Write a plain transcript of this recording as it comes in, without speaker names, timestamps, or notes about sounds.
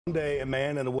Monday, a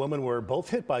man and a woman were both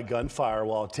hit by gunfire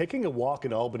while taking a walk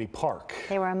in Albany Park.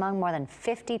 They were among more than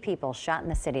 50 people shot in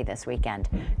the city this weekend.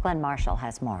 Glenn Marshall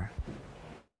has more.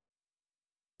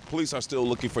 Police are still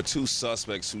looking for two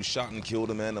suspects who shot and killed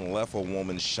a man and left a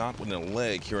woman shot in the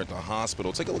leg here at the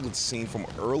hospital. Take a look at the scene from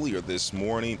earlier this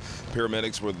morning.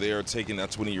 Paramedics were there taking that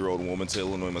 20-year-old woman to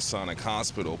Illinois Masonic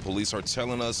Hospital. Police are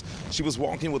telling us she was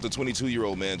walking with a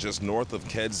 22-year-old man just north of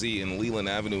Kedzie and Leland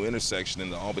Avenue intersection in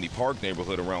the Albany Park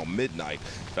neighborhood around midnight.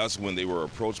 That's when they were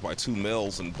approached by two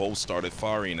males and both started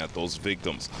firing at those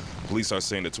victims. Police are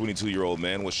saying the 22-year-old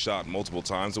man was shot multiple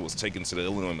times and was taken to the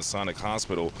Illinois Masonic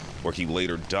Hospital where he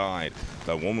later died.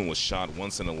 That woman was shot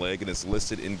once in the leg and is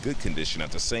listed in good condition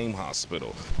at the same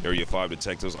hospital. Area 5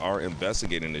 detectives are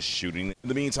investigating this shooting. In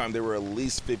the meantime, there were at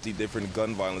least 50 different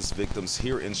gun violence victims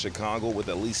here in Chicago, with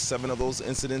at least 7 of those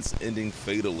incidents ending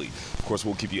fatally. Of course,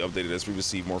 we'll keep you updated as we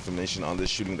receive more information on this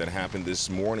shooting that happened this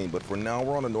morning. But for now,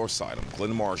 we're on the north side. I'm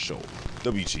Glenn Marshall,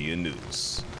 WGN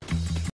News.